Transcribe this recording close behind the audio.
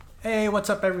Hey, what's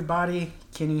up, everybody?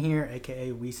 Kenny here,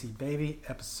 aka Weezy Baby,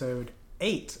 episode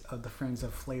 8 of the Friends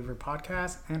of Flavor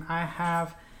podcast. And I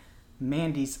have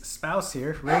Mandy's spouse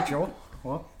here, Rachel.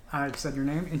 Well, I said your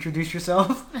name. Introduce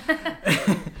yourself.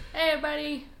 Hey,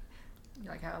 everybody. You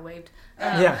like how I waved?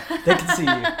 Yeah, they can see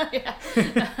you.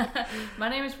 Yeah. My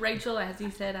name is Rachel. As he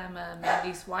said, I'm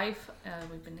Mandy's wife.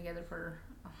 We've been together for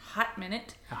a hot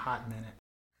minute. A hot minute.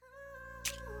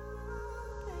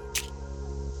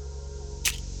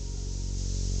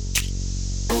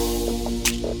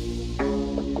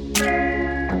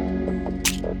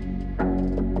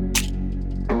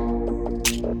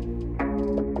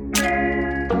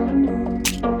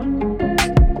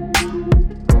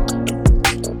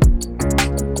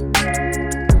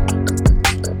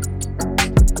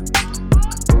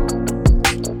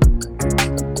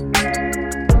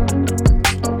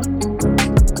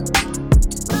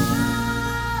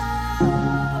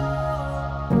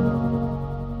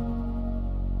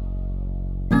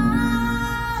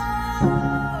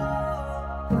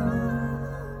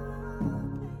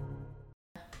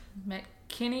 Met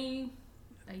Kenny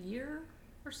a year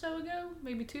or so ago,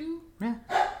 maybe 2. Yeah,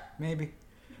 maybe.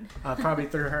 Probably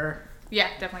through her. Yeah,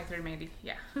 definitely through Mandy.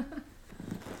 Yeah.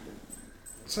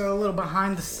 So a little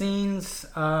behind the scenes,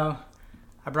 I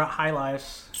brought High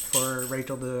Lifes for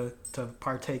Rachel to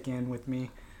partake in with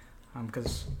me,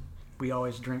 because we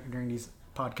always drink during these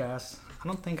podcasts. I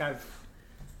don't think I've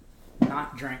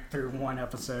not drank through one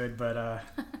episode, but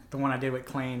the one I did with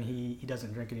Clayne, he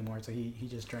doesn't drink anymore, so he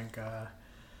just drank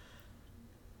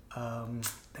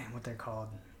what they're called,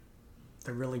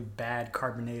 the really bad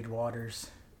carbonated waters.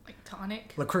 Like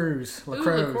tonic. LaCroix.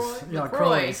 Ooh, Yeah,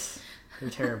 LaCroix. They're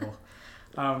terrible.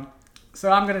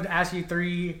 So I'm going to ask you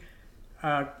three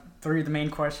of the main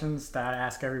questions that I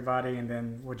ask everybody, and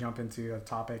then we'll jump into a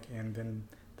topic and then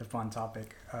the fun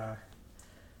topic.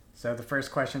 So the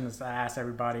first question that I ask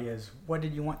everybody is, what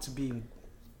did you want to be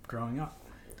growing up?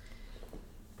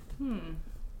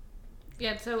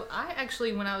 Yeah, so I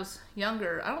actually, when I was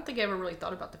younger, I don't think I ever really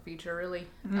thought about the future, really.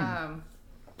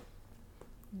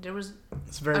 There was...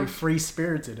 It's very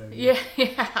free-spirited of you.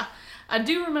 Yeah. I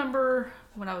do remember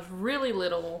when I was really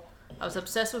little, I was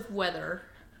obsessed with weather,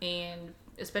 and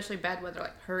especially bad weather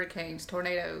like hurricanes,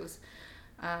 tornadoes.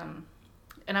 And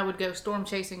I would go storm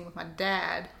chasing with my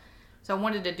dad. So I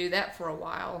wanted to do that for a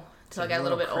while until I got a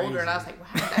little bit older, and I was like,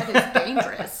 wow, that is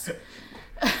dangerous.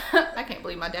 I can't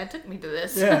believe my dad took me to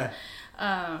this. Yeah.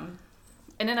 And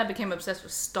then I became obsessed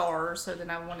with stars, so then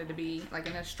I wanted to be like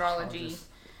in astrology.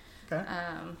 Okay.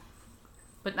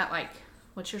 But not like,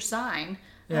 what's your sign?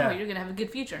 Yeah. Oh, you're going to have a good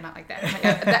future. Not like that. Like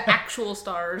the actual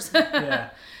stars.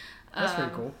 Yeah. That's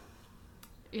pretty cool.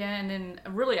 Yeah, and then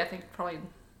really I think probably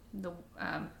the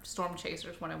storm chaser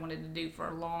is what I wanted to do for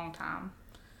a long time.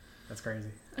 That's crazy.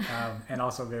 And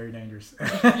also very dangerous.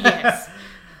 Yes.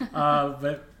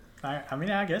 But I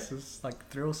mean, I guess it's like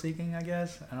thrill seeking, I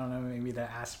guess. I don't know, maybe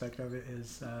that aspect of it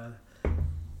is,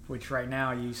 which right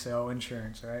now you sell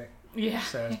insurance, right? Yeah.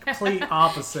 So it's complete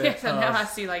opposite Yeah, so now I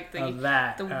see like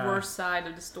the worst side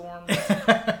of the storm.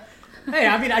 Hey,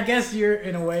 I mean, I guess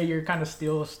in a way, you're kind of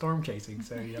still storm chasing.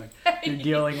 So you're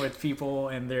dealing with people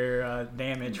and their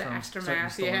damage The from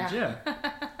aftermath, certain storms. yeah.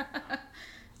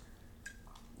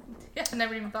 Yeah, I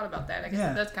never even thought about that. I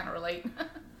guess it does kind of relate.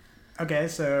 Okay,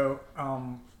 so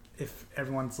if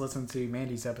everyone's listened to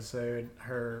Mandy's episode,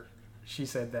 she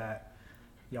said that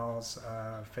y'all's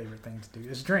favorite thing to do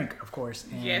is drink, of course.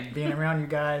 And being around you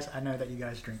guys, I know that you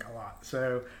guys drink a lot.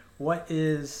 So what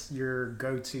is your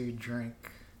go-to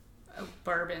drink?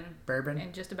 Bourbon. Bourbon?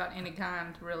 And just about any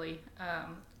kind, really.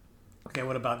 Okay,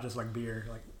 what about just like beer?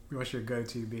 Like, what's your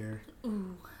go-to beer?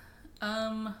 Ooh.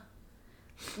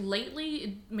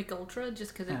 Lately, Mich Ultra,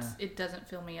 just because it doesn't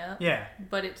fill me up. Yeah.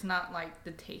 But it's not like the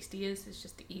tastiest. It's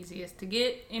just the easiest to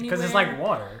get anywhere. Because it's like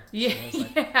water. Yeah, so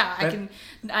like, yeah.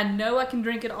 I know I can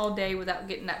drink it all day without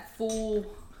getting that full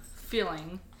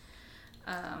feeling.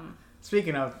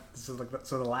 Speaking of, so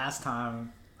the last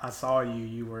time I saw you,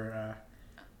 you were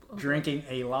drinking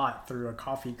a lot through a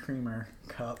coffee creamer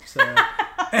cup. So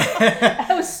I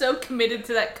was so committed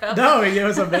to that cup. No, it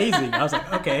was amazing. I was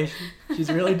like, okay,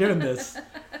 she's really doing this.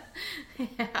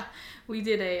 Yeah, we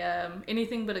did a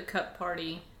anything but a cup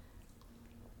party,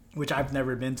 which I've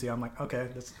never been to. I'm like, okay,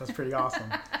 that's pretty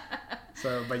awesome.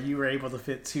 So, but you were able to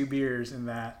fit 2 beers in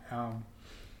that.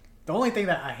 The only thing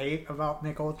that I hate about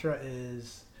Mich Ultra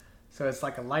is, so it's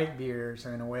like a light beer. So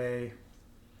in a way,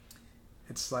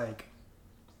 it's like,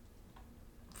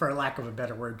 for lack of a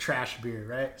better word, trash beer,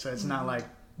 right? So it's not like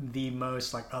the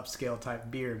most like upscale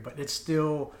type beer, but it's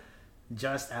still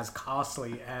just as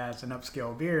costly as an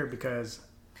upscale beer because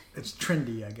it's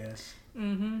trendy, I guess.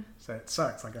 Mm-hmm. So it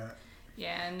sucks. Like a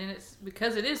Yeah, and then it's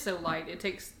because it is so light. It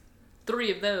takes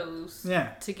 3 of those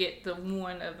to get the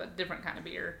one of a different kind of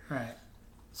beer. Right.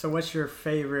 So what's your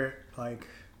favorite like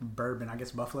bourbon? I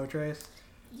guess Buffalo Trace.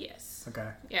 Yes. Okay.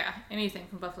 Yeah, anything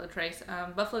from Buffalo Trace.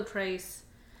 Buffalo Trace,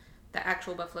 the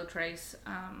actual Buffalo Trace,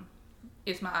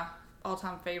 is my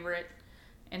all-time favorite.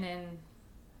 And then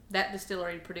that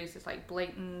distillery produces like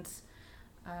Blayton's,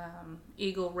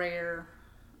 Eagle Rare,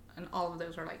 and all of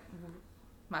those are like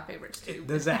my favorites too.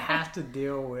 Does it have to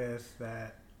deal with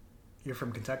that you're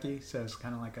from Kentucky, so it's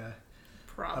kind of like a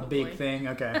big thing?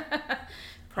 Okay.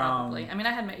 Probably. I mean,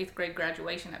 I had my 8th grade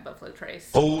graduation at Buffalo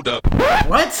Trace. Hold up.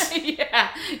 What? Yeah.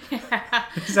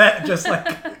 Is that just like,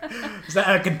 is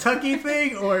that a Kentucky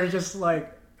thing, or just like,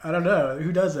 I don't know,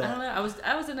 who does that? I don't know.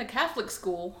 I was in a Catholic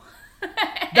school.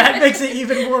 That makes it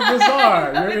even more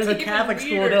bizarre. You're in a It's Catholic even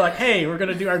school, weirder. they're like, hey, we're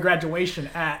gonna do our graduation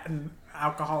at an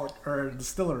alcoholic or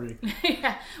distillery.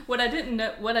 Yeah. What I didn't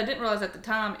realize at the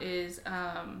time is,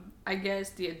 I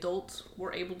guess the adults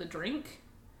were able to drink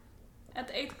at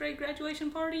the 8th grade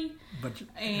graduation party. But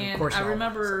And of course, I y'all-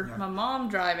 remember so, yeah. my mom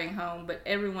driving home, but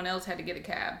everyone else had to get a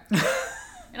cab. And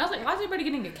I was like, why is everybody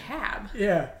getting a cab?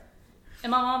 Yeah. And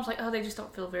my mom's like, oh, they just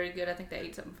don't feel very good. I think they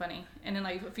ate something funny. And then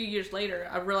like a few years later,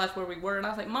 I realized where we were, and I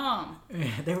was like, Mom,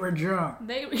 They were drunk.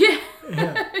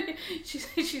 yeah.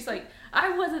 She's like,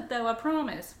 I wasn't though, I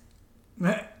promise.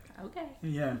 Okay.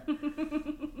 Yeah.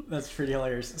 That's pretty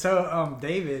hilarious. So,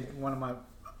 David, one of my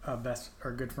best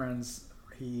or good friends,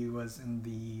 he was in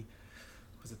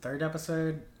was it 3rd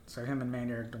episode? So him and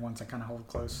Mandy are the ones that kind of hold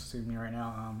close to me right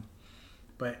now.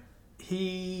 But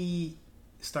he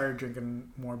started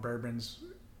drinking more bourbons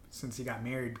since he got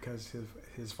married because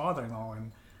his father-in-law,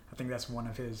 and I think that's one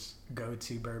of his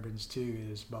go-to bourbons too,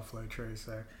 is Buffalo Trace.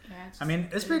 So Yeah, I mean,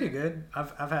 it's pretty good.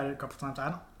 I've had it a couple times.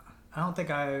 I don't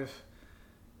think I've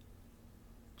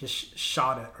just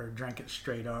shot it or drank it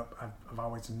straight up. I've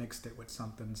always mixed it with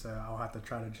something, so I'll have to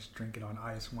try to just drink it on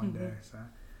ice one day. So,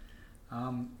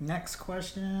 next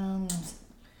question.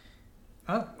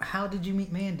 Oh, how did you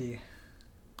meet Mandy?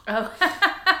 Oh,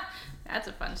 that's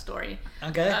a fun story.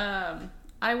 Okay.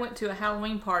 I went to a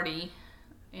Halloween party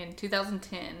in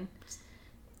 2010,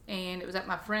 and it was at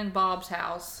my friend Bob's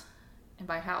house. And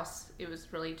by house, it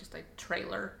was really just a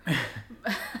trailer.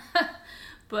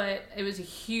 But it was a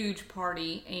huge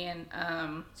party, and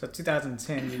So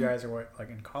 2010, you guys are what, like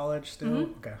in college still?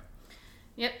 Mhm. Okay.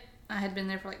 yep, I had been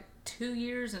there for like 2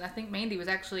 years, and I think Mandy was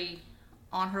actually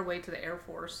on her way to the Air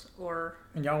Force, or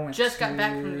And y'all went just got to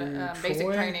back from the basic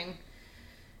Troy? training.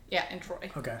 Yeah, in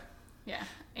Troy. Okay. Yeah,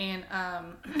 and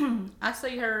I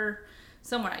see her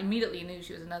somewhere. I immediately knew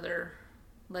she was another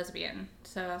lesbian,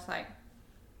 so I was like,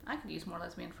 I could use more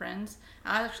lesbian friends.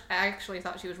 I actually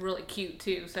thought she was really cute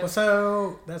too. So, Well,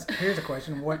 so here's a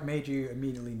question: what made you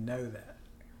immediately know that?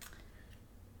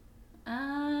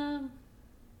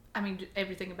 I mean,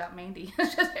 everything about Mandy.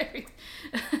 Just everything.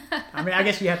 I mean, I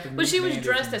guess you have to. But meet she was Mandy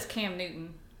dressed and- as Cam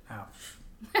Newton. Oh,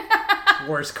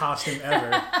 worst costume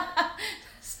ever.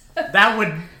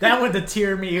 That would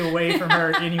deter me away from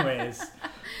her, anyways.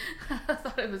 I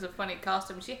thought it was a funny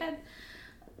costume.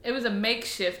 It was a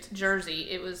makeshift jersey.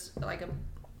 It was like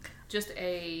just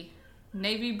a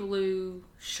navy blue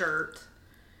shirt,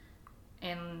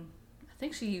 and I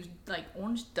think she used like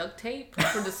orange duct tape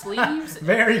for the sleeves.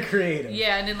 Very creative.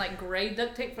 Yeah, and then like gray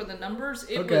duct tape for the numbers.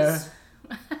 It Okay. was.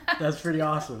 That's pretty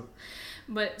awesome.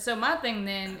 But so my thing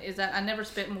then is that I never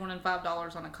spent more than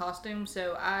 $5 on a costume.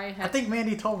 So I think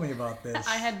Mandy told me about this.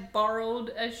 I had borrowed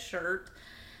a shirt.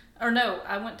 Or no,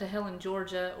 I went to Helen,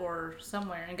 Georgia or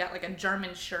somewhere and got like a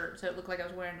German shirt. So it looked like I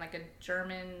was wearing like a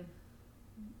German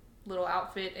little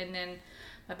outfit. And then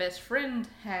my best friend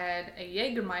had a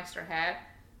Jägermeister hat.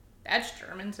 That's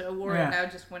German. So I wore it and I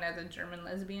just went as a German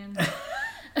lesbian.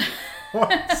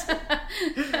 What?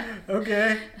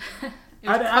 Okay. It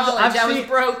was college. I was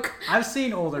broke. I've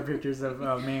seen older pictures of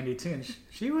Mandy too, and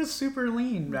she was super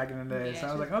lean back in the day. Yeah, so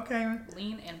I was she like, okay.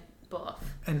 Lean and buff.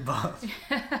 And buff.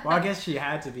 Well, I guess she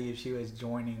had to be if she was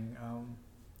joining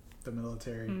the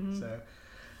military. Mm-hmm. So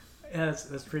yeah,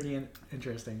 that's pretty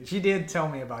interesting. She did tell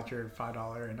me about your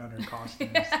 $5 and under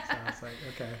costumes. So I was like,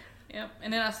 okay. Yep.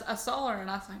 And then I saw her and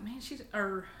I was like,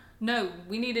 man,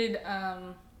 we needed,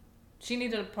 she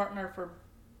needed a partner for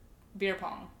beer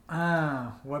pong.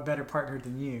 Ah, what better partner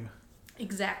than you?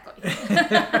 Exactly.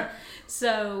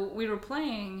 So we were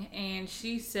playing and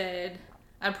she said,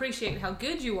 I appreciate how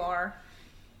good you are.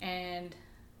 And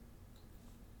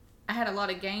I had a lot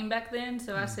of game back then.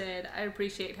 So I said, I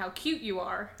appreciate how cute you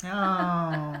are. Oh.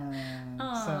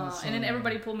 Aw. And then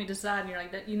everybody pulled me to the side and you're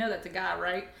like, you know that's a guy,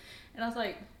 right? And I was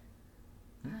like,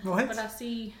 What? but I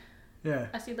see Yeah.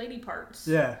 I see lady parts.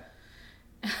 Yeah.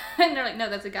 And they're like, no,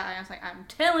 that's a guy. I was like, I'm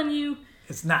telling you.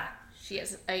 It's not.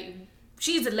 She's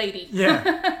a lady.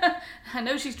 Yeah. I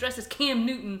know she's dressed as Cam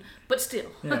Newton, but still.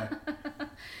 Yeah.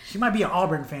 She might be an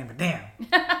Auburn fan, but damn.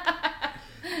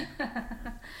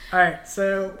 All right.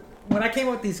 So when I came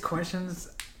up with these questions,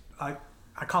 I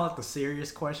call it the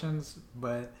serious questions,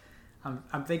 but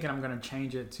I'm thinking I'm going to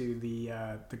change it to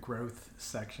the growth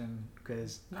section,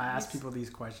 because I ask people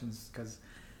these questions because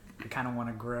I kind of want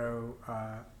to grow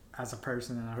as a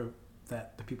person, and I hope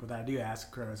that the people that I do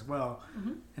ask grow as well.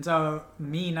 Mm-hmm. And so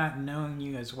me not knowing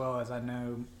you as well as I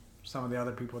know some of the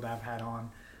other people that I've had on,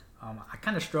 I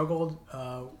kind of struggled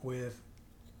with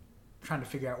trying to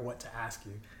figure out what to ask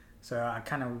you. So I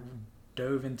kind of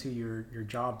dove into your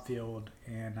job field,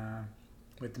 and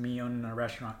with me owning a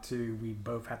restaurant too, we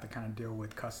both have to kind of deal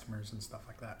with customers and stuff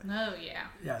like that. Oh, yeah.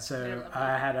 Yeah, so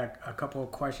I had a couple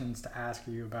of questions to ask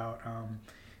you about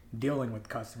dealing with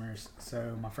customers.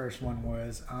 So my first one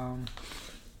was,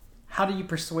 how do you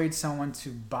persuade someone to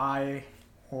buy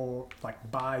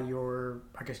your,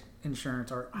 I guess,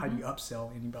 insurance, or how do you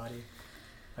upsell anybody?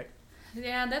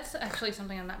 Yeah, that's actually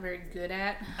something I'm not very good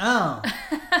at. Oh,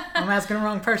 I'm asking the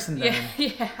wrong person then.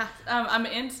 Yeah. I'm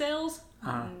in sales.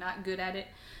 I'm not good at it.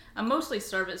 I'm mostly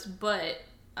service, but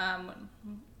I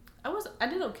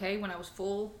did okay when I was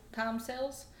full-time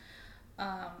sales.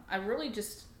 I really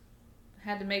just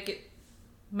had to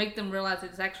make them realize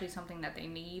it's actually something that they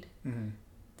need. Mm-hmm.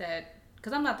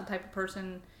 Because I'm not the type of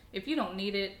person, if you don't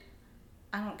need it,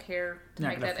 I don't care to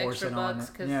make that extra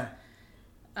bucks.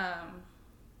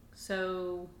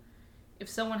 So if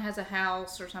someone has a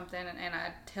house or something, and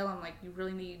I tell them, like, you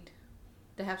really need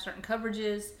to have certain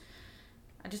coverages,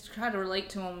 I just try to relate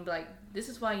to them, like, this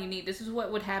is why you need, this is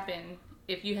what would happen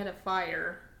if you had a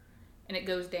fire and it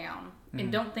goes down. Mm-hmm.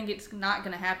 And don't think it's not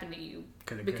going to happen to you,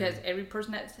 because every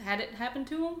person that's had it happen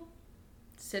to them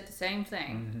said the same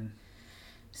thing. Mm-hmm.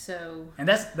 So, and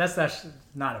that's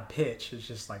not a pitch. It's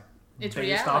just like it's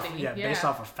based reality. Based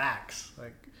off of facts.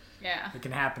 Like, yeah, it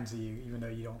can happen to you even though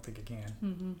you don't think it can.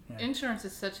 Mm-hmm. Yeah. Insurance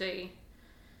is such a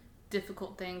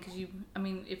difficult thing, because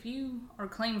if you are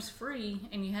claims free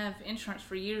and you have insurance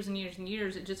for years and years and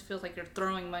years, it just feels like you're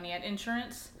throwing money at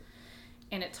insurance,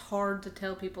 and it's hard to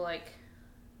tell people, like,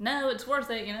 no, it's worth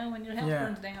it, when your house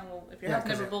burns down. Well, if your house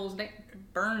never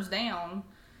burns down,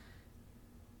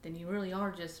 then you really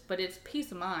are but it's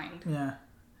peace of mind. Yeah.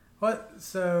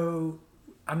 So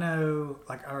I know,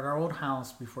 like, our old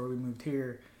house before we moved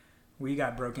here, we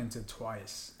got broke into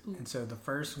twice. Ooh. And so the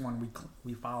first one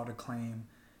we filed a claim,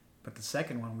 but the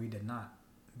second one we did not,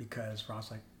 because Ross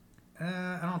like,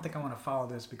 I don't think I want to follow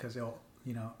this because it'll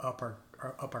up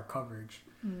our coverage.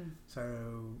 Mm.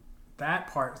 So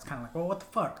that part is kind of like, well, what the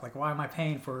fuck? Like, why am I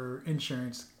paying for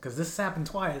insurance? Because this has happened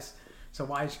twice. So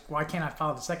why can't I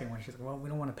file the second one? She's like, well, we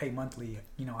don't want to pay monthly,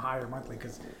 higher monthly,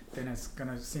 because then it's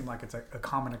gonna seem like it's a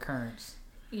common occurrence.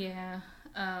 Yeah.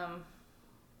 I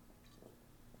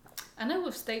know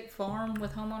with State Farm,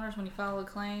 with homeowners, when you file a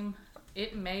claim,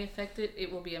 it may affect it.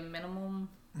 It will be a minimum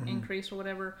increase or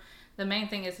whatever. The main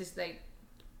thing is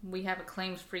we have a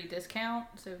claims-free discount.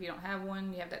 So if you don't have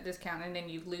one, you have that discount, and then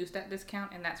you lose that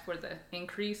discount, and that's where the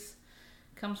increase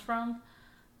comes from.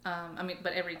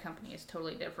 But every company is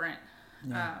totally different.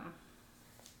 Yeah.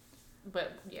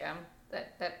 But yeah,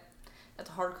 that's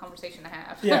a hard conversation to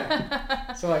have.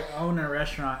 Yeah. So, like, I own a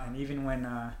restaurant, and even when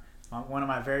one of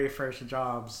my very first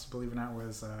jobs, believe it or not,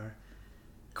 was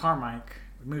Carmike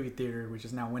movie theater, which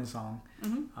is now Winsong.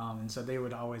 Mm-hmm. And so they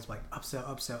would always like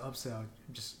upsell.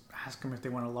 Just ask them if they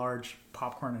want a large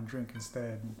popcorn and drink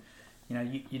instead.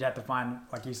 And, you'd have to find,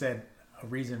 like you said, a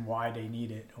reason why they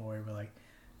need it, or like,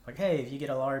 hey, if you get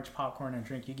a large popcorn and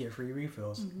drink, you get free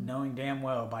refills, knowing damn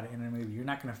well by the end of the movie you're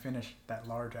not going to finish that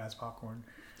large ass popcorn.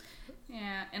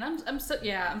 Yeah, and I'm such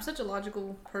a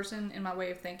logical person in my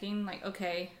way of thinking. Like,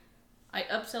 okay, I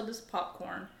upsell this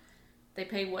popcorn. They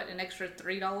pay an extra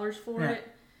 $3 for it,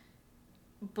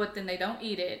 but then they don't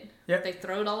eat it. Yep. They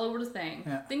throw it all over the thing.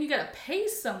 Yeah. Then you got to pay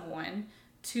someone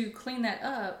to clean that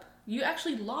up. You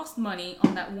actually lost money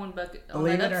on that one bucket.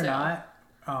 Believe it or not,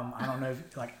 I don't know if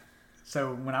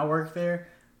so when I worked there,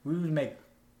 we would make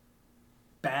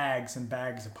bags and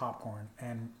bags of popcorn,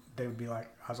 and they would be like,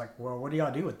 I was like, well, what do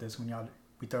y'all do with this when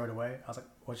we throw it away? I was like,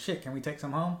 well, shit, can we take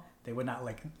some home? They would not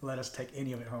let us take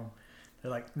any of it home.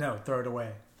 They're like, no, throw it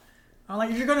away. I'm like,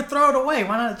 if you're gonna throw it away,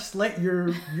 why not just let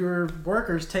your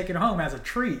workers take it home as a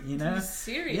treat,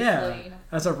 Seriously. Yeah,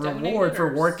 as a reward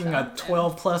for working a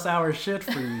 12+ hour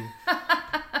shift for you.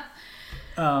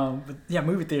 But yeah,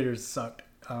 movie theaters sucked.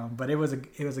 But it was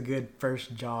a good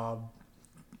first job,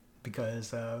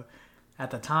 because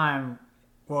at the time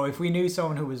well, if we knew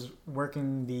someone who was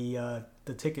working the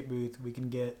ticket booth, we can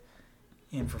get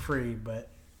in for free. But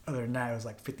other than that, it was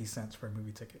like 50 cents for a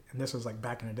movie ticket. And this was like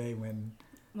back in the day when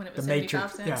it was the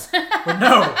 75 Matrix. cents. Yeah. Well,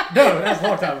 no, that's a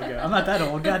long time ago. I'm not that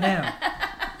old. Goddamn.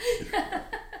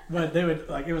 But they would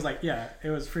like it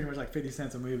was pretty much like 50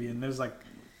 cents a movie, and there was like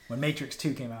when Matrix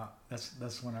 2 came out.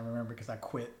 That's when I remember because I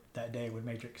quit that day when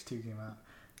Matrix 2 came out.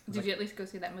 Did you at least go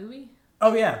see that movie?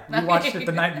 Oh yeah, we watched it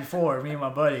the night before, me and my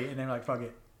buddy, and then we're like, fuck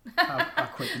it, I'll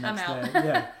quit the next day.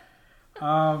 Yeah.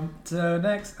 So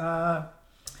next, how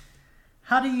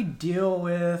do you deal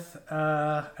with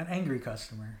an angry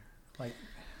customer? Like,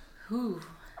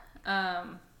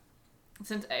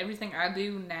 since everything I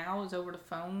do now is over the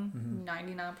phone,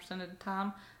 99% of the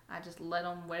time, I just let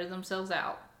them wear themselves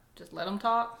out. Just let them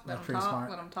talk, let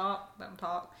them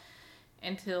talk,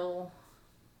 until,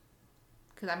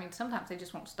 because I mean, sometimes they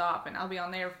just won't stop, and I'll be on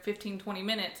there 15, 20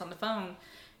 minutes on the phone,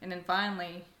 and then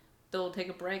finally, they'll take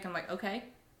a break. I'm like, okay,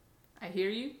 I hear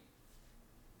you.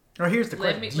 Or here's the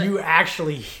question. Do you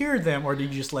actually hear them, or do you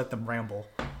just let them ramble?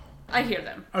 I hear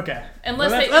them. Okay.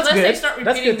 Unless they start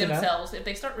repeating themselves. If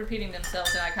they start repeating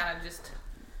themselves, then I kind of just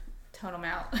tone them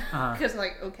out. Because,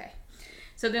 okay.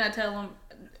 So then I tell them,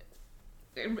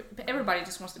 everybody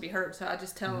just wants to be heard. So I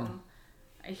just tell them,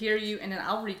 I hear you, and then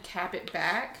I'll recap it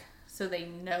back so they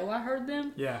know I heard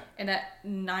them. Yeah. And that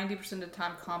 90% of the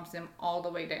time calms them all the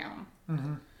way down.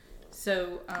 Mm-hmm.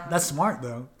 So that's smart,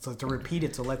 though. So to repeat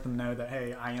it to let them know that,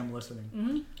 hey, I am listening.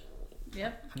 Mm-hmm.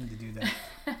 Yep. I need to do that.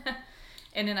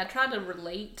 And then I try to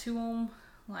relate to them,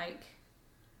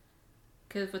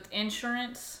 because with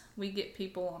insurance, we get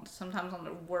people sometimes on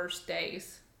the worst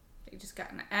days. They just got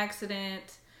in an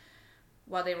accident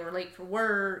while they were late for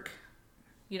work,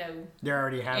 They're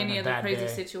already having any a other bad crazy day.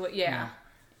 situation. Yeah.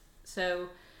 So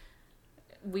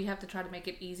we have to try to make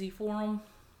it easy for them.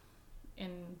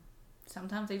 And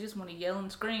sometimes they just want to yell and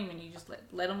scream, and you just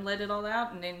let them let it all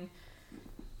out, and then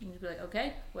you just be like,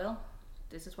 okay, well,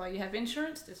 this is why you have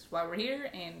insurance. This is why we're here,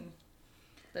 and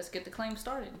let's get the claim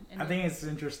started. And I think it's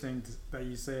interesting that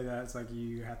you say that. It's like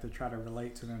you have to try to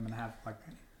relate to them and have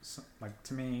like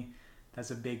to me,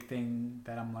 that's a big thing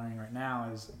that I'm learning right now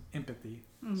is empathy.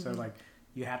 Mm-hmm. So like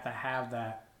you have to have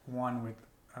that one with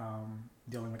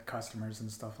dealing with customers and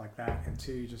stuff like that, and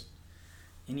two, just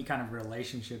any kind of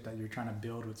relationship that you're trying to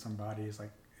build with somebody is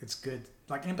like it's good.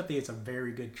 Like empathy is a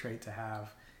very good trait to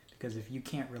have. Because if you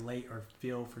can't relate or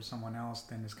feel for someone else,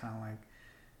 then it's kind of like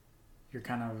you're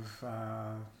kind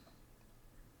of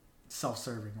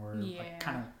self-serving or like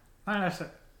kind of I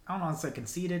don't want to say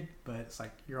conceited, but it's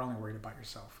like you're only worried about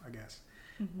yourself, I guess.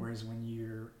 Mm-hmm. Whereas when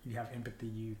you have empathy,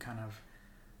 you kind of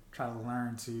try to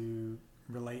learn to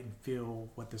relate and feel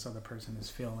what this other person is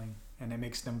feeling, and it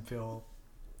makes them feel,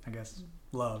 I guess,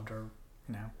 loved or.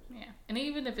 Yeah, and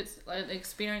even if it's an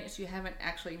experience you haven't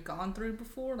actually gone through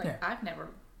before, I've never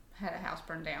had a house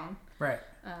burned down. Right.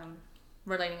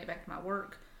 Relating it back to my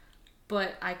work.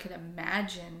 But I could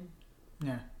imagine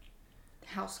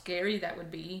how scary that would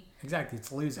be. Exactly.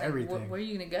 To lose everything. Where are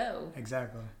you going to go?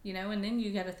 Exactly. And then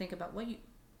you got to think about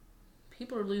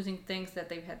people are losing things that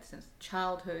they've had since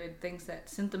childhood,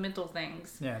 sentimental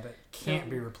things. Yeah, that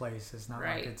can't be replaced. It's not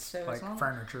like it's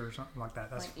furniture or something like that.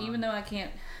 That's fine. Even though I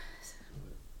can't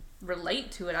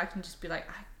relate to it, I can just be like,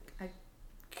 I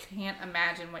can't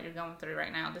imagine what you're going through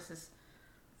right now. This is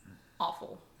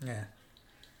awful. Yeah.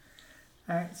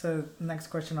 All right. So next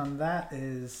question on that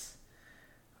is,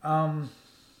 how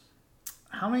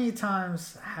many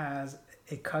times has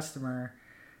a customer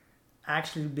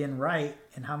actually been right,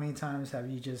 and how many times have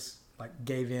you just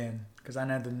gave in? Because I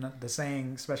know the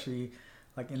saying, especially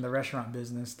in the restaurant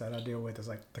business that I deal with, is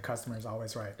the customer is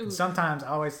always right. And sometimes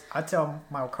I tell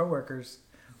my coworkers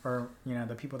or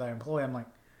the people that I employ, I'm like,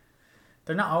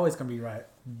 they're not always going to be right,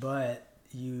 but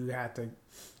you have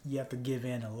to give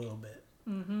in a little bit.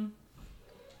 Mm-hmm.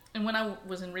 And when I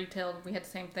was in retail, we had the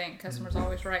same thing. Customers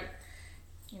always right.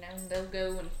 They'll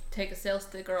go and take a sales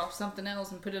sticker off something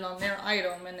else and put it on their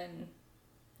item, and then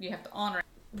you have to honor it.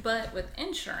 But with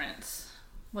insurance,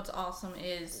 what's awesome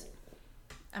is,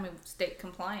 state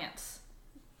compliance.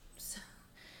 So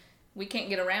we can't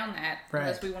get around that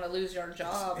unless we want to lose our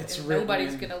job.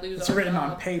 Nobody's going to lose our job. It's written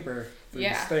on paper for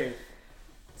the state.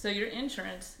 So your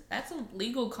insurance, that's a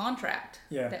legal contract.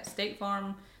 Yeah. That's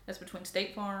between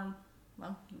State Farm,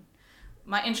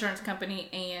 my insurance company,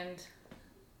 and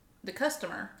the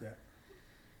customer. Yeah.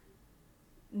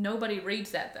 Nobody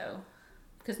reads that though,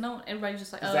 because everybody's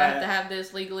just like, I have to have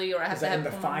this legally, or I have to have it.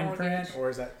 Is that in the fine print, or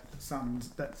is that something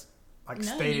that's stated up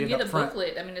front? No, you get a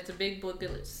booklet. It's a big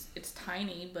booklet. It's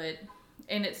tiny,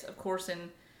 and it's of course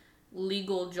in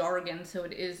legal jargon, so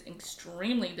it is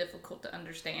extremely difficult to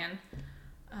understand.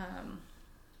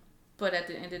 But at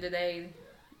the end of the day,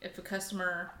 if a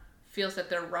customer feels that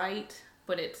they're right,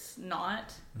 but it's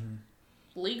not,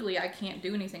 legally I can't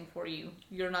do anything for you.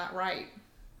 You're not right.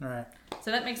 All right.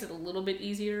 So that makes it a little bit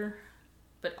easier,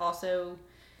 but also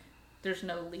there's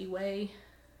no leeway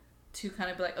to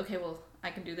kind of be like, okay, well, I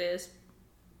can do this,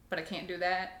 but I can't do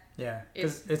that. Yeah,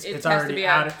 because it's already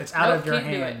out of your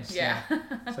hands. Yeah.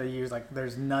 So you like,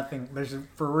 there's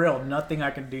for real nothing I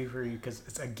can do for you because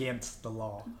it's against the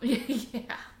law.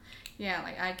 Yeah,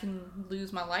 like I can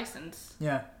lose my license.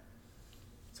 Yeah.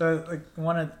 So like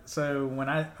when I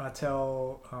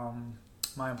tell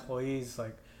my employees,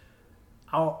 like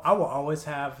I will always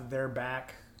have their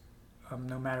back,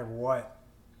 no matter what.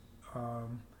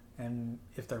 And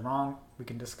if they're wrong, we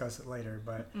can discuss it later.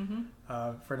 But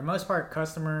for the most part,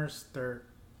 customers, they're,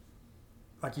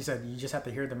 like you said, you just have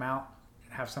to hear them out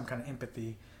and have some kind of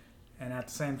empathy. And at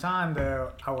the same time,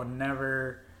 though, I would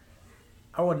never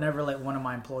let one of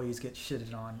my employees get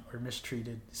shitted on or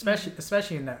mistreated,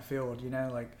 especially in that field. You know,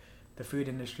 like the food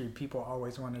industry, people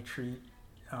always want to treat,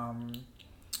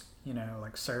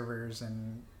 like servers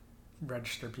and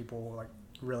register people like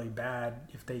really bad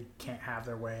if they can't have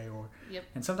their way,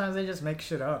 and sometimes they just make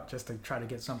shit up just to try to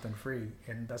get something free,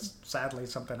 and that's sadly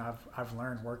something I've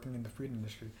learned working in the food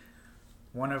industry.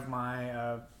 One of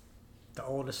my the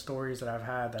oldest stories that I've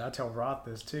had, that I tell Roth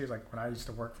this too, is like when I used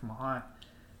to work for my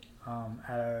aunt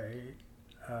at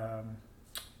a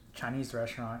Chinese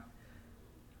restaurant.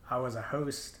 I was a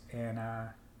host, and I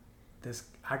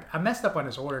messed up on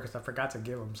his order because I forgot to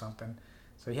give him something.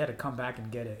 So he had to come back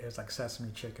and get it. It was like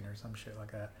sesame chicken or some shit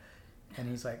like that. And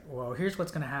he's like, well, here's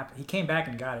what's going to happen. He came back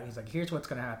and got it. He's like, here's what's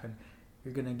going to happen.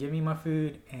 You're going to give me my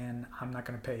food, and I'm not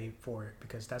going to pay for it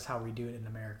because that's how we do it in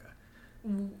America.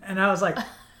 And I was like,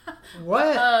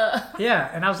 what?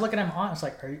 Yeah. And I was looking at my aunt. I was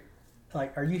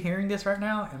like, are you hearing this right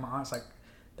now? And my aunt's like,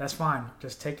 that's fine.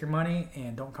 Just take your money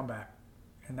and don't come back.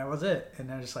 And that was it. And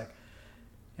they're just like,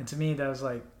 and to me, that was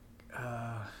like,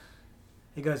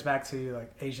 it goes back to like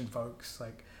Asian folks,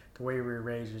 like the way we were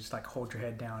raised, just like hold your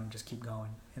head down and just keep going,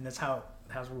 and that's how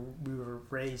we were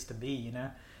raised to be, you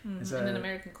know. And so, in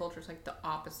American culture, it's like the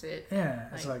opposite. Yeah,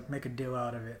 it's like make a deal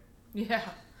out of it. Yeah.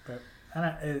 But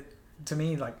to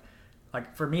me, like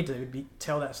for me to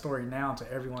tell that story now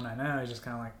to everyone I know, is just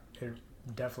kind of like it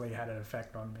definitely had an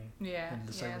effect on me. Yeah. In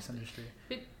the service industry.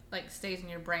 If it like stays in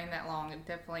your brain that long, it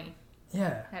definitely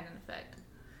had an effect.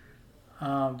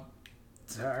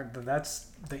 So that's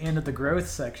the end of the growth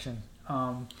section.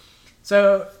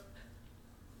 So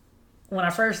when I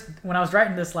was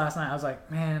writing this last night, I was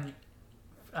like, man,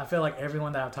 I feel like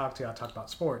everyone that I talk about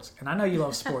sports. And I know you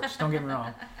love sports, don't get me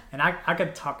wrong. And I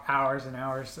could talk hours and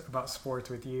hours about sports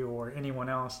with you or anyone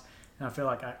else. And I feel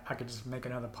like I could just make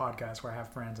another podcast where I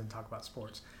have friends and talk about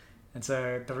sports. And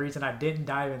so the reason I didn't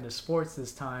dive into sports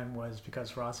this time was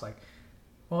because Ross like,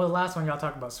 well, the last one y'all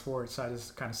talked about sports, so I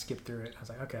just kind of skipped through it. I was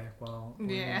like, okay, well, let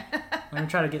me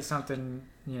try to get something,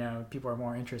 people are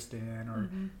more interested in, or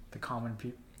the common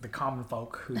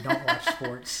folk who don't watch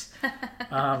sports.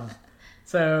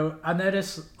 So I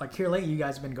noticed, like here lately, you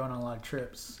guys have been going on a lot of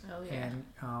trips. Oh yeah.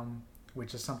 And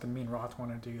which is something me and Roth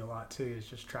want to do a lot too, is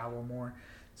just travel more.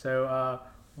 So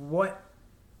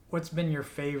what's been your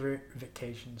favorite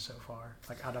vacation so far?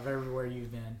 Like out of everywhere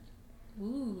you've been?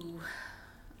 Ooh.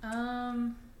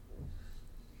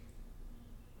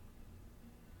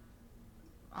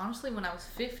 Honestly, when I was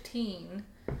 15,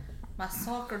 my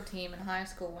soccer team in high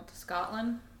school went to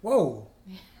Scotland. Whoa.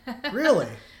 Really?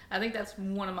 I think that's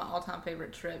one of my all-time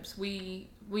favorite trips. We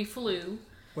flew.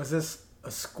 Was this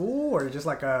a school or just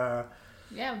like a...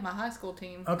 Yeah, with my high school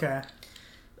team. Okay.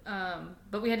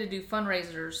 But we had to do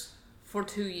fundraisers for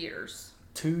 2 years.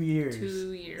 2 years.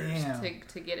 2 years. Damn.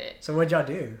 to get it. So what'd y'all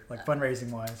do, like fundraising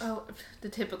wise? Oh, the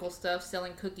typical stuff: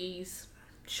 selling cookies,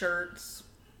 shirts,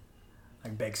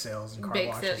 like bake sales and car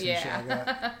washes and shit like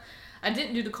that. I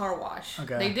didn't do the car wash.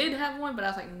 Okay. They did have one, but I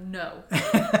was like, no.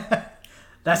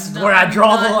 That's where I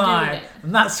draw the line.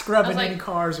 I'm not scrubbing any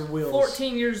cars or wheels.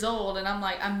 14 years old, and I'm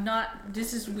like, I'm not.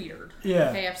 This is weird. Yeah.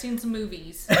 Okay, I've seen some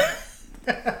movies.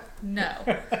 No.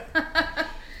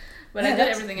 But I did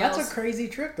everything else. That's a crazy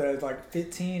trip, though. It's like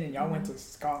 15, and y'all went to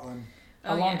Scotland.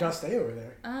 How long did y'all stay over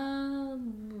there?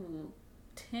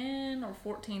 10 or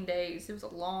 14 days. It was a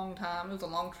long time. It was a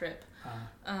long trip.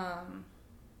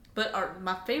 But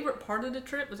my favorite part of the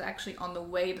trip was actually on the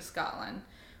way to Scotland.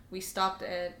 We stopped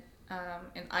at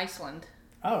in Iceland.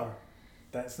 Oh,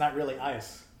 that's not really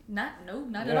ice. Not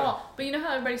at all. But you know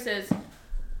how everybody says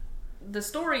the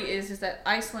story is that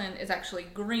Iceland is actually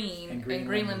green and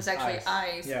Greenland is actually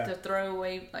ice to throw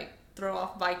away, like throw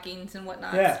off Vikings and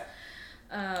whatnot. Yeah.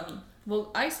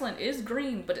 Well, Iceland is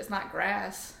green, but it's not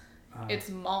grass. It's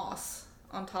moss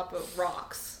on top of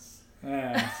rocks.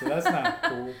 Yeah, so that's not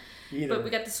cool either. But we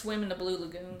got to swim in the Blue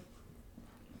Lagoon.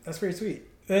 That's pretty sweet.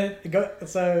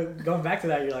 So going back to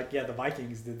that, you're like, yeah, the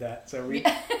Vikings did that. So I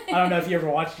don't know if you ever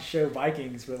watched the show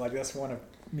Vikings, but like that's one of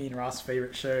me and Ross'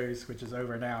 favorite shows, which is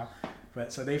over now.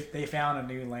 But so they found a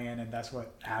new land, and that's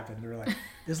what happened. They were like,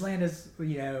 this land is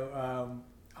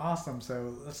awesome.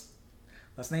 So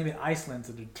let's name it Iceland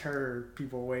to deter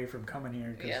people away from coming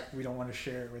here because we don't want to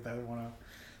share it with everyone.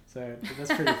 So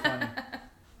that's pretty funny.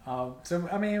 So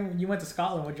I mean, you went to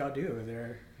Scotland. What'd y'all do over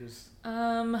there?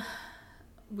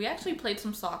 We actually played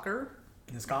some soccer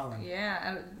in Scotland.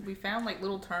 Yeah, we found like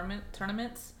little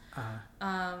tournaments.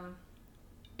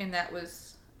 And that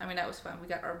was fun. We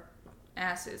got our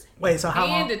asses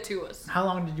handed to us. How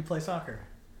long did you play soccer?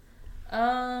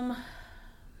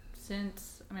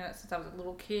 Since I was a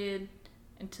little kid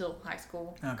until high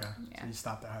school. Okay. Yeah. So you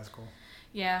stopped at high school.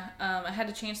 Yeah. I had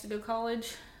a chance to go to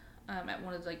college at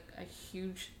one of like a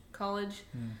huge college,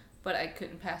 but I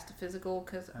couldn't pass the physical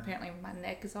because apparently my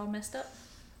neck is all messed up.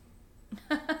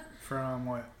 From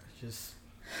what? Just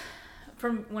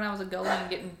from when I was a goalie and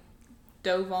getting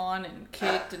dove on and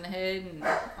kicked in the head and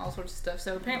all sorts of stuff.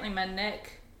 So apparently my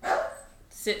neck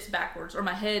sits backwards, or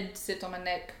my head sits on my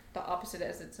neck the opposite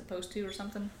as it's supposed to, or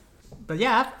something. But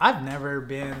yeah, I've never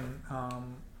been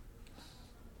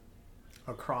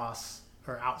across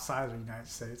or outside of the United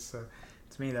States. So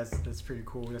to me, that's pretty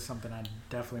cool. That's something I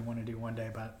definitely want to do one day.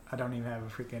 But I don't even have a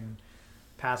freaking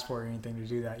passport or anything to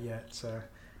do that yet. So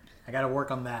I got to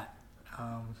work on that.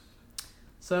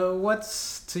 So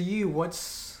what's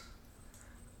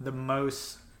the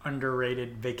most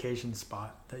underrated vacation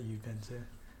spot that you've been to?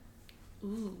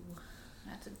 Ooh,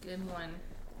 that's a good one.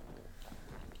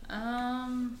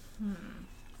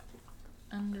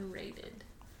 Underrated.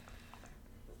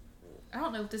 I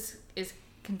don't know if this is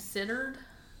considered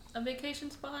a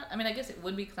vacation spot. I mean, I guess it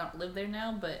would be because I don't live there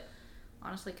now, but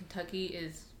honestly, Kentucky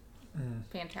is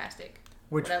fantastic.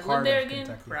 Which would I part live there of again?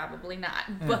 Kentucky? Probably not.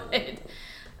 But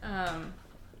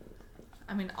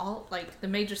I mean, all like the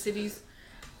major cities,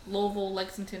 Louisville,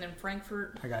 Lexington, and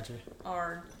Frankfort. I got you.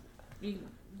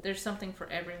 There's something for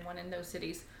everyone in those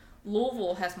cities.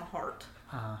 Louisville has my heart.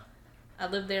 I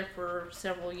lived there for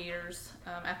several years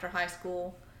after high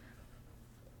school,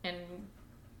 and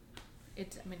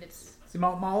it's. See,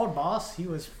 my old boss, he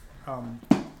was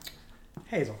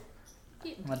Hazel.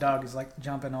 My dog is like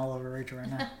jumping all over Rachel right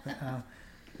now. But,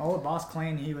 my old boss,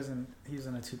 Clayne, he was in a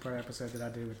 2-part episode that I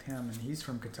did with him, and he's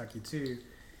from Kentucky too.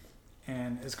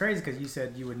 And it's crazy because you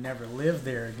said you would never live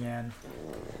there again,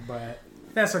 but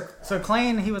yeah. So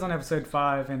Clayne, he was on episode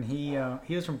 5, and he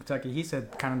was from Kentucky. He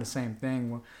said kind of the same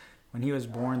thing. When he was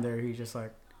born there, he just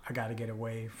like, I got to get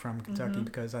away from Kentucky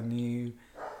because I knew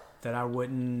that I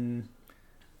wouldn't,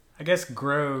 I guess,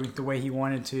 grow the way he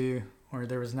wanted to, or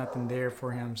there was nothing there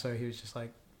for him. So he was just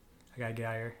like, I got to get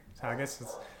out of here. So I guess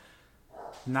it's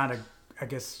not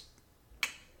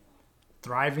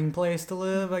thriving place to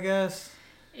live, I guess.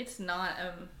 It's not.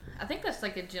 I think that's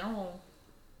like a general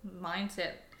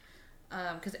mindset.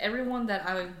 Because everyone that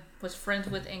I was friends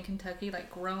with in Kentucky,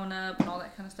 like growing up and all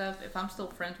that kind of stuff, if I'm still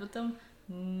friends with them,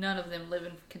 none of them live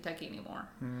in Kentucky anymore.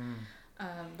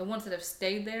 The ones that have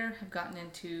stayed there have gotten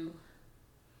into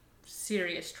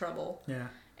serious trouble. Yeah.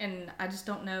 And I just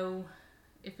don't know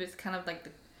if it's kind of like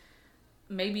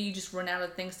maybe you just run out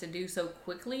of things to do so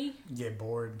quickly. You get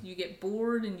bored. You get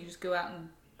bored and you just go out and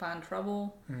find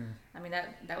trouble. I mean,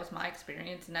 that was my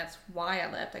experience, and that's why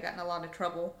I left. I got in a lot of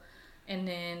trouble. And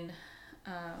then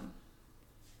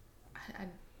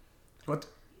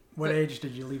What age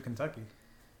did you leave Kentucky?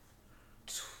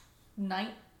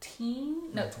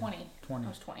 19? No, 20. 20. I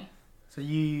was 20. So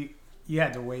you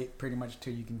had to wait pretty much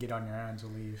till you can get on your own to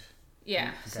leave.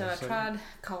 Yeah. Okay, so I tried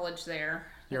college there.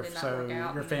 It did not work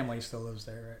out. Your family still lives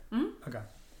there, right? Mm-hmm. Okay.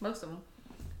 Most of them.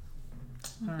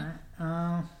 All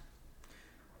right.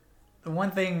 The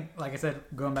one thing, like I said,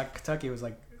 going back to Kentucky was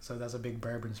like, so that's a big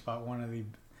bourbon spot. One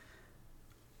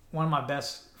of my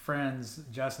best friends,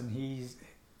 Justin, he's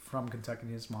from Kentucky.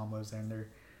 His mom lives there, and they're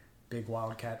big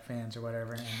Wildcat fans or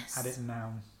whatever. And Yes. I didn't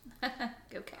know.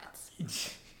 Go Cats.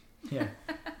 Yeah.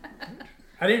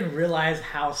 I didn't realize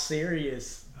how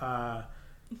serious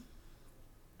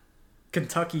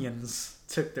Kentuckians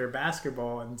took their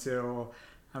basketball until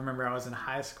I remember I was in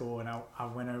high school and I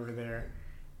went over there,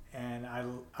 and I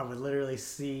would literally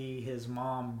see his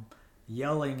mom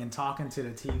yelling and talking to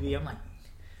the TV. I'm like,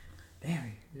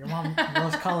 damn, your mom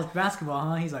loves college basketball,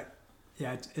 huh? He's like,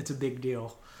 yeah, it's a big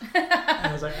deal. And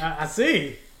I was like, I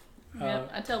see.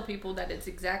 Yep. I tell people that it's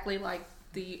exactly like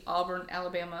the Auburn,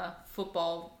 Alabama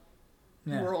football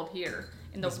world here.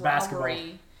 In the it's rivalry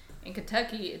basketball. in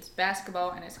Kentucky, it's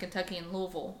basketball, and it's Kentucky and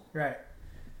Louisville. Right.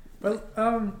 But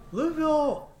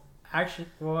Louisville, actually,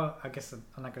 well, I guess I'm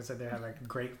not going to say they have a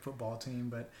great football team,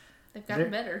 but They've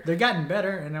gotten better. They've gotten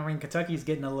better, and I mean, Kentucky's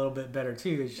getting a little bit better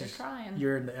too. It's They're just trying.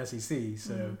 you're in the SEC,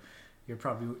 so you're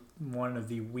probably one of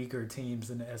the weaker teams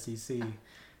in the SEC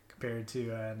compared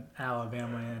to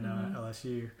Alabama and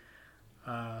LSU.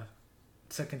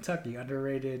 So Kentucky,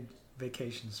 underrated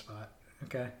vacation spot.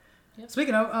 Okay. Yep.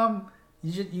 Speaking of,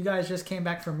 you guys just came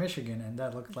back from Michigan, and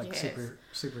that looked like Yes.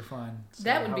 super fun. So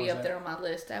That would how be was up that? there on my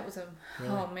list. That was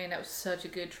Really? oh man, that was such a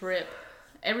good trip.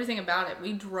 Everything about it.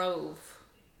 We drove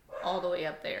all the way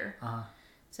up there. Uh-huh.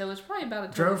 So it was probably about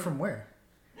a Drove from where?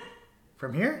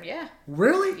 From here? Yeah.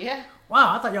 Really? Yeah.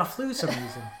 Wow, I thought y'all flew some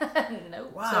reason.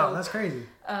 Nope. Wow, So, that's crazy.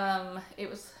 it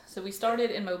was so we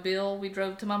started in Mobile. We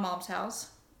drove to my mom's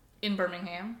house in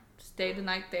Birmingham. Stayed the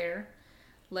night there.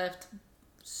 Left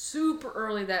super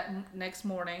early that next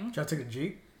morning. Y'all took a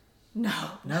Jeep? No.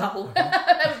 No?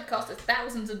 That would cost us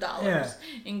thousands of dollars Yeah.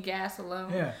 in gas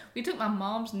alone. Yeah. We took my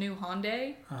mom's new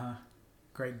Hyundai. Uh-huh.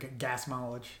 Great gas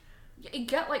mileage. It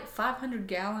got like 500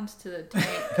 gallons to the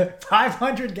tank.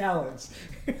 500 gallons.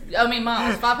 I mean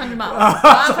miles. 500 miles.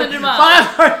 500 miles.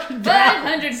 500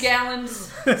 gallons. 500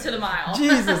 gallons to the mile.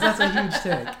 Jesus, that's a huge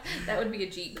tank. That would be a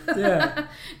Jeep. Yeah.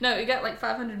 No, it got like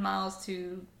 500 miles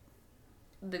to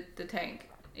the tank.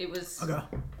 It was...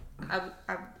 Okay.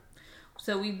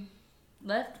 So we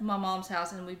left my mom's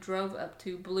house and we drove up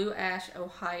to Blue Ash,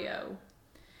 Ohio.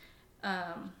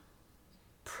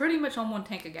 Pretty much on one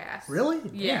tank of gas. Really?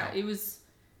 Yeah, Damn. it was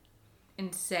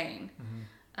insane.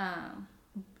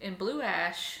 In Blue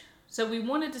Ash, so we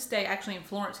wanted to stay actually in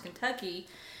Florence, Kentucky,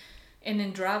 and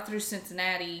then drive through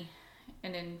Cincinnati,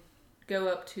 and then go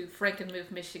up to Frankenmuth,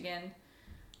 Michigan.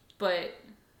 But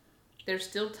there's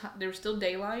still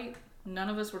daylight. None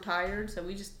of us were tired, so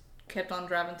we just kept on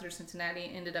driving through Cincinnati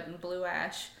and ended up in Blue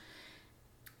Ash.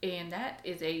 And that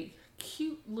is a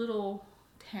cute little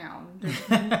town. There's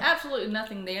absolutely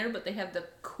nothing there, but they have the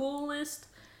coolest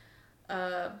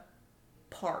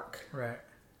park Right.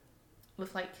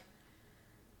 with like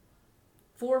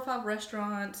 4 or 5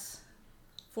 restaurants,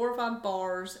 4 or 5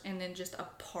 bars, and then just a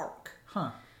park. Huh.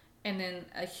 And then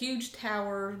a huge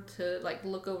tower to like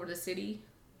look over the city.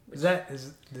 Is that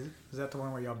the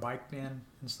one where y'all biked in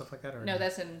and stuff like that? Or No,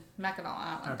 that's in Mackinac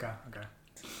Island. Okay.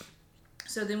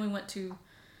 So then we went to,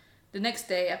 the next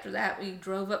day after that, we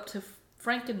drove up to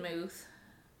Frankenmuth,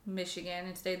 Michigan,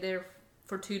 and stayed there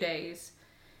for 2 days.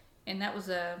 And that was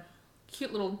a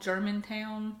cute little German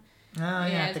town. Oh,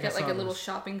 yeah, It's got like a little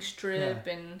shopping strip,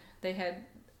 and they had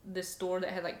this store that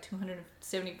had like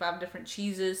 275 different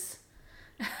cheeses.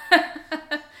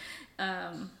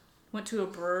 Went to a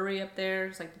brewery up there.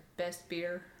 It's like the best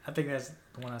beer. I think that's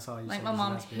the one I saw. You Like said my was the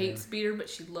mom best beer. hates beer, but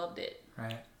she loved it.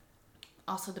 Right.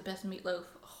 Also, the best meatloaf.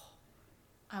 Oh,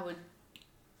 I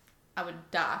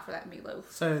would die for that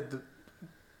meatloaf. So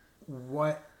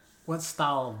what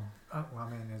style? Well, I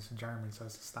mean, it's German, so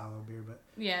it's a style of beer. But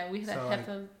Yeah, we had So, a like,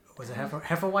 Heffa. was it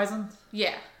Hefeweizen?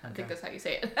 Yeah, I Okay. think that's how you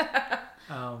say it. It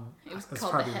was That's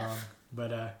called probably the Hef. wrong.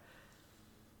 But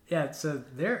yeah. So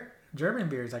their German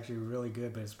beer is actually really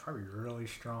good, but it's probably really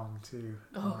strong too.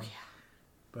 Oh yeah.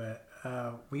 But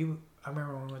I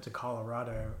remember when we went to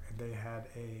Colorado and they had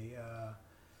it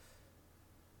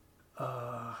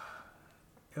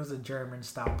was a German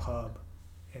style pub,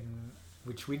 in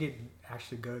which we didn't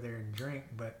actually go there and drink,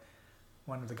 but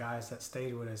one of the guys that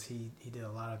stayed with us, he did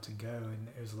a lot of to go, and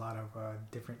it was a lot of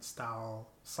different style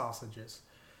sausages.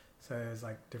 So it was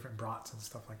like different brats and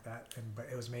stuff like that, but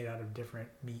it was made out of different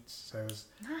meats. So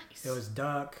Nice. it was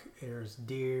duck, there's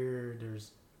deer,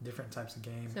 there's different types of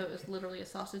game. So it was literally a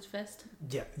sausage fest.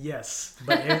 Yeah, yes,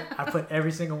 but I put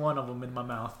every single one of them in my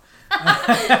mouth.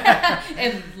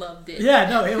 And loved it. Yeah,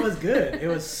 no, it was good. It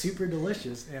was super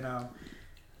delicious, and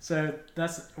so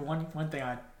that's one thing.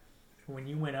 When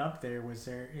you went up there, was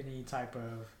there any type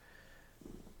of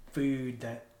food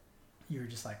that you were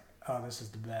just like, oh, this is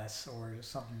the best, or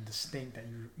something distinct that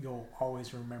you'll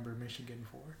always remember Michigan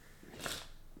for?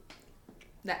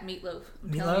 That meatloaf. I'm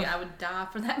Meatloaf? telling you, I would die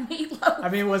for that meatloaf. I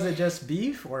mean, was it just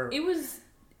beef or? It was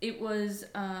it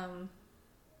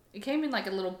came in like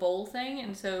a little bowl thing,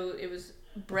 and so it was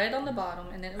bread on the bottom,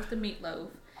 and then it was the meatloaf,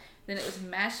 then it was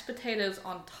mashed potatoes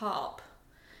on top.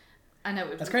 I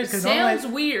know That's crazy, 'cause sounds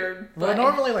normally- weird, Well, but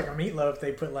normally like a meatloaf,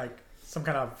 they put like some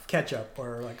kind of ketchup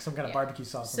or like some kind of barbecue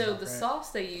sauce. So on top, the right? sauce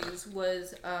they used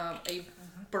was a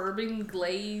bourbon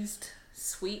glazed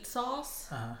sweet sauce.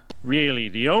 Really,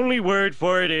 the only word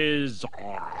for it is...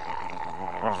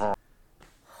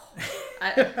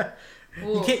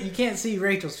 You can't see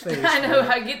Rachel's face. I know,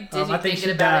 I get dizzy I think thinking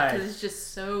she about it died. because it's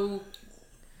just so...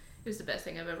 It was the best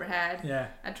thing I've ever had. Yeah.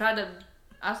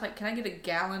 I was like, can I get a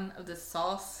gallon of this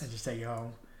sauce? And just take it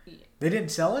home. Yeah. They didn't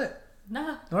sell it?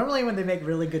 No. Normally when they make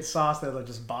really good sauce, they'll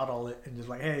just bottle it and just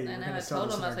like, hey, I we're know, going I to sell told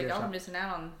this them, in I our was like, gift y'all are shop. missing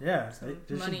out on Yeah,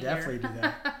 they money should definitely here. do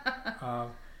that.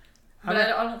 But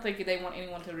I don't think they want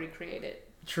anyone to recreate it.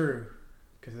 True.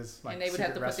 Because it's like And they would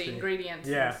have to recipe. put the ingredients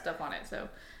and stuff on it. So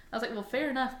I was like, well, fair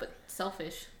enough, but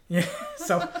selfish. Yeah,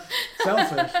 so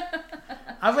selfish.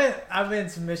 I've been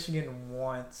to Michigan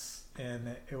once,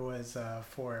 and it was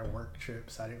for a work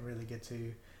trip, so I didn't really get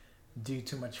to do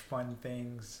too much fun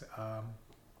things.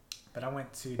 But I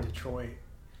went to Detroit,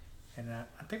 and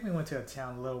I think we went to a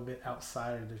town a little bit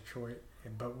outside of Detroit,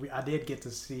 but I did get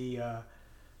to see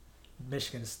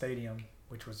Michigan Stadium,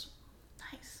 which was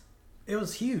Nice. it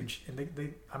was huge, and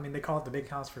they call it the Big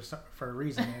House for a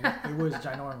reason, and it was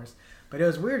ginormous. But it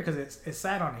was weird because it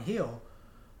sat on a hill,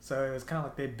 so it was kind of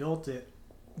like they built it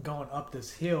going up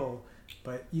this hill,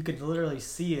 but you could literally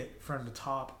see it from the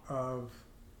top of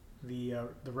the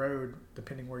road,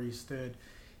 depending where you stood,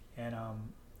 and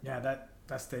that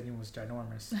stadium was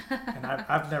ginormous. And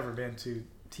I've never been to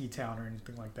T-Town or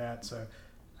anything like that, so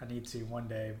I need to one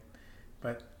day.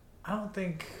 But I don't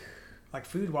think, like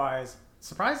food wise,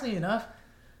 surprisingly enough,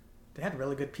 they had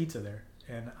really good pizza there.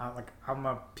 And I'm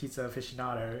a pizza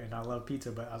aficionado and I love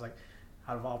pizza, but I was like,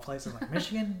 out of all places, I'm like,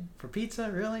 Michigan for pizza,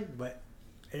 really? But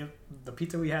the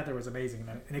pizza we had there was amazing,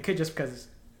 and it could just because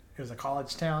it was a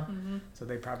college town, so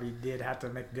they probably did have to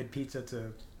make good pizza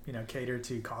to cater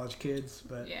to college kids.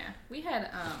 But yeah, we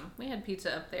had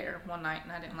pizza up there one night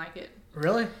and I didn't like it.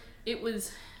 Really? It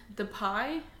was the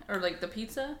pie or like the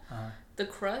pizza. The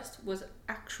crust was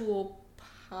actual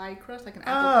pie crust, like an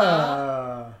apple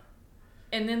pie.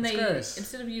 And then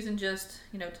instead of using just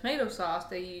tomato sauce,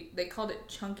 they called it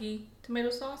chunky tomato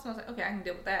sauce, and I was like, okay, I can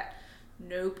deal with that.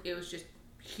 Nope, it was just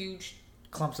huge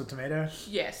Clumps of tomato.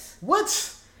 Yes.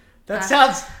 What? That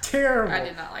sounds terrible. I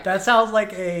did not like that. Sounds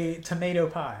like a tomato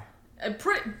pie.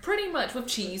 Pretty much with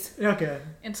cheese. Okay.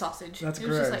 And sausage. That's it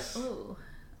gross. was just like, ooh.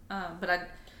 But I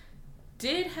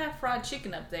did have fried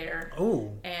chicken up there.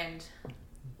 Oh. And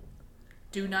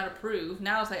do not approve.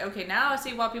 Now I was like, okay, now I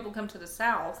see why people come to the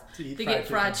South to get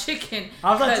fried chicken.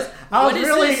 I was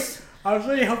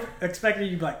really expecting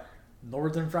you to be like,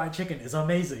 Northern fried chicken is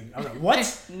amazing. I was like,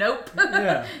 what? Nope.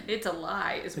 Yeah. It's a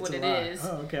lie, is what it is.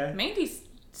 Oh, okay. Mandy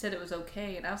said it was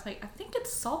okay, and I was like, I think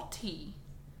it's salty.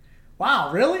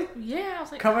 Wow, really? Yeah, I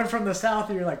was like, coming from the South,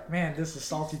 you're like, man, this is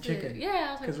salty chicken. Yeah,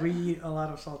 I was like, because we eat a lot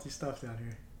of salty stuff down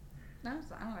here.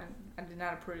 I did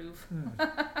not approve.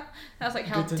 I was like,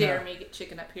 how dare me get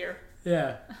chicken up here?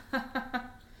 Yeah.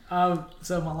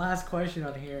 So my last question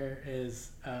on here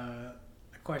is a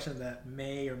question that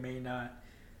may or may not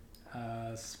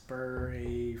spur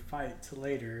a fight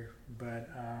later, but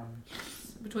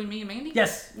between me and Mandy?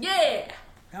 Yes. Yeah.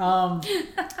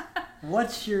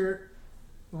 What's your,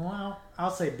 well,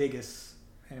 I'll say biggest,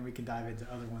 and we can dive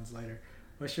into other ones later.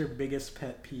 What's your biggest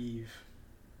pet peeve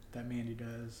that Mandy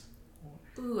does?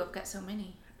 Ooh, I've got so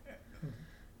many.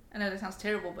 I know that sounds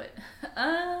terrible, but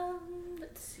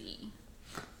let's see.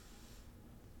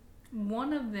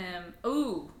 One of them.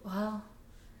 Ooh, well,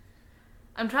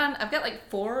 I've got like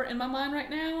 4 in my mind right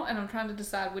now, and I'm trying to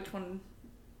decide which one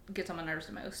gets on my nerves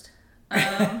the most.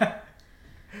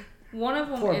 One of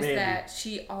them is that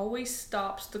she always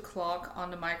stops the clock on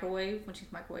the microwave when she's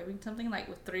microwaving something, like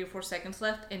with 3 or 4 seconds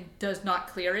left, and does not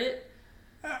clear it.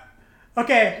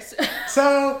 Okay,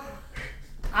 so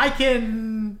I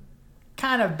can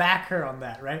kind of back her on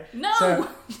that, right? No!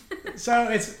 So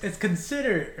it's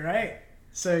considerate, right?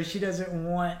 So she doesn't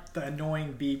want the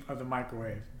annoying beep of the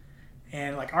microwave.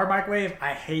 And like our microwave,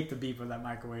 I hate the beep of that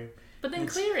microwave. But then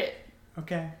clear it.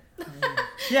 Okay.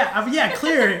 Yeah,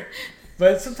 clear it.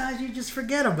 But sometimes you just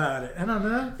forget about it. I don't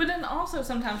know. But then also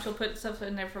sometimes she'll put stuff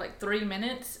in there for like 3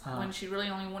 minutes when she really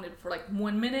only wanted for like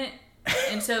 1 minute.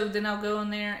 And so then I'll go in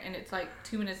there and it's like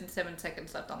 2 minutes and 7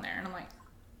 seconds left on there, and I'm like,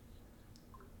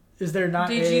 is there not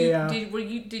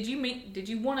did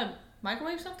you want to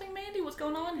microwave something, Mandy? What's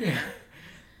going on here?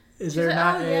 Is there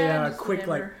not a quick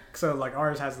whatever. like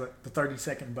ours has the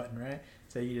 30-second button, right?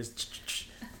 So you just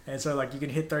and so like you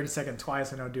can hit 30 seconds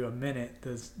twice and it'll do a minute.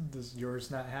 Does yours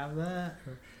not have that?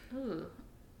 Ooh,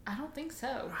 I don't think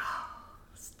so.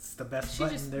 It's the best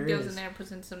button there is. She just goes in there and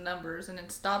puts in some numbers and then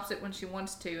stops it when she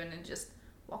wants to and then just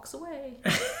walks away.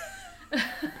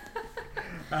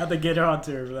 I have to get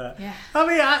onto her for that. Yeah. I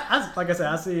mean, I like I said,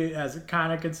 I see it as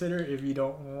kind of consider if you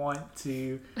don't want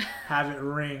to have it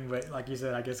ring, but like you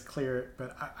said, I guess clear it.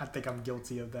 But I think I'm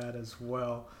guilty of that as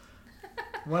well.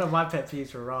 One of my pet peeves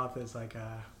for Roth is like,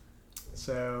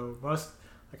 so most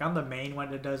like I'm the main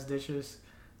one that does dishes.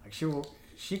 Like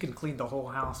she can clean the whole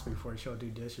house before she'll do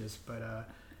dishes, but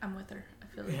I'm with her.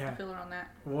 I feel her on that.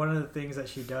 one of the things that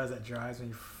she does that drives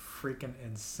me freaking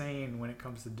insane when it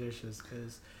comes to dishes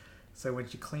is so when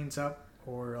she cleans up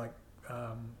or like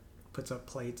puts up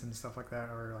plates and stuff like that,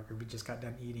 or like if we just got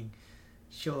done eating,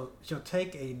 she'll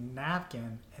take a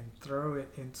napkin and throw it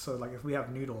in. So like if we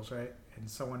have noodles, right, and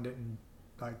someone didn't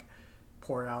like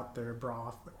pour out their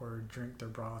broth or drink their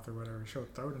broth or whatever, she'll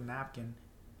throw the napkin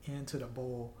into the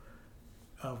bowl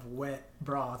of wet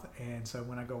broth, and so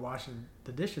when I go washing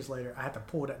the dishes later, I have to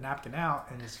pull that napkin out,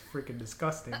 and it's freaking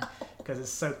disgusting because it's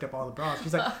soaked up all the broth.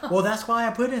 She's like, well, that's why I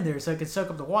put it in there, so it can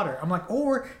soak up the water. I'm like,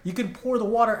 or you can pour the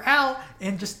water out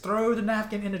and just throw the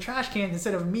napkin in the trash can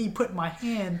instead of me putting my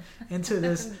hand into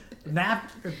this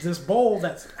this bowl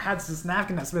that has this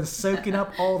napkin that's been soaking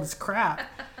up all this crap.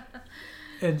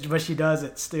 But she does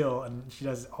it still, and she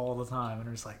does it all the time,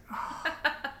 and it's like, oh.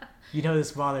 You know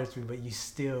this bothers me, but you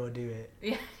still do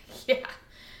it. Yeah.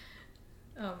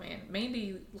 Oh man,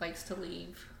 Mandy likes to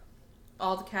leave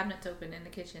all the cabinets open in the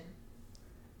kitchen.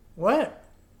 What?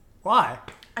 Why?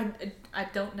 I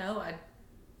don't know.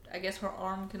 I guess her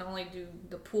arm can only do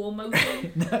the pull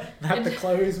motion. Not the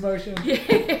close motion?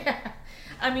 Yeah.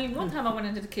 I mean, one time I went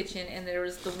into the kitchen and there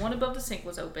was the one above the sink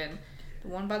was open. The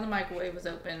one by the microwave was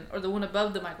open. Or the one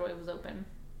above the microwave was open.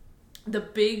 The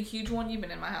big, huge one, you've been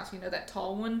in my house, you know, that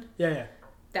tall one? Yeah.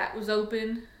 That was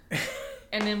open.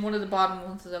 And then one of the bottom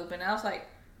ones was open. I was like...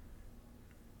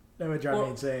 That would drive me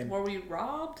insane. Were we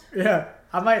robbed? Yeah.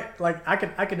 I might, like, I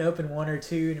could open one or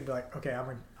two and be like, okay, I'm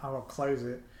gonna close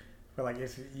it. But, like,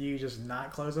 if you just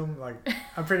not close them, like,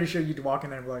 I'm pretty sure you'd walk in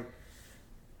there and be like,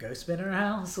 ghost been in our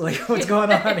house? Like, what's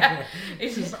going on here?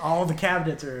 It's just all the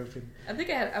cabinets are open. I think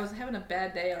I was having a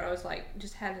bad day, or I was, like,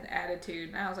 just had an attitude.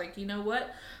 And I was like, you know what?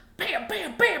 Bam,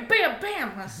 bam, bam, bam,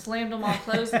 bam. And I slammed them all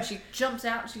closed, and she jumps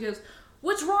out, and she goes,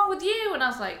 what's wrong with you? And I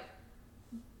was like,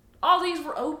 all these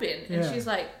were open. And she's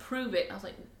like, prove it. And I was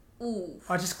like, ooh.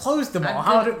 I just closed them all.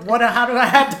 How do I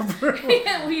have to prove it?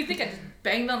 Yeah, well, you think I just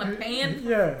banged on a pan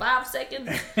for 5 seconds?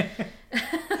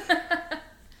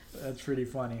 That's pretty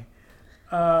funny.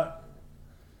 Yeah,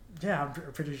 I'm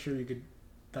pretty sure you could.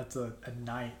 That's a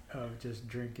night of just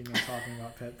drinking and talking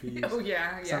about pet peeves. Oh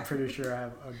yeah. So I'm pretty sure I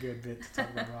have a good bit to talk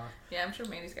about. Yeah, I'm sure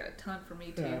Mandy's got a ton for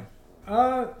me too.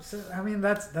 Yeah. So I mean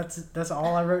that's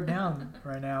all I wrote down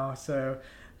right now. So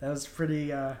that was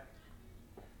pretty. I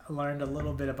learned a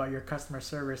little bit about your customer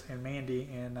service and Mandy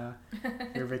and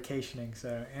your vacationing.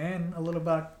 So and a little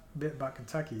bit about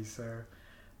Kentucky. So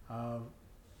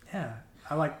yeah,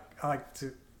 I like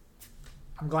to.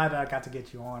 I'm glad that I got to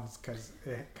get you on because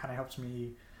it kind of helps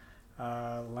me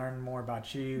learn more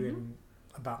about you and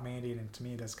about Mandy, and to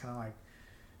me that's kind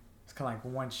of like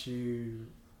once you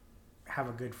have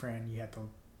a good friend, you have to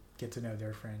get to know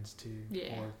their friends too,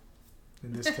 or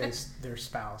in this case their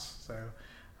spouse. So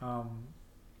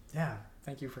yeah,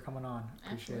 thank you for coming on.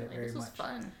 Appreciate it very much. This was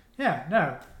fun.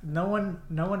 Yeah, no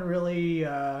one really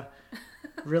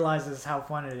realizes how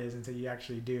fun it is until you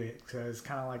actually do it. So it's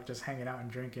kind of like just hanging out and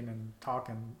drinking and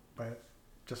talking, but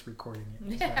just recording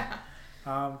it. Yeah.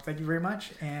 So, thank you very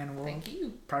much, and we'll Thank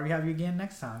you. probably have you again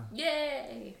next time.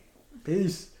 Yay!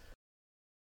 Peace.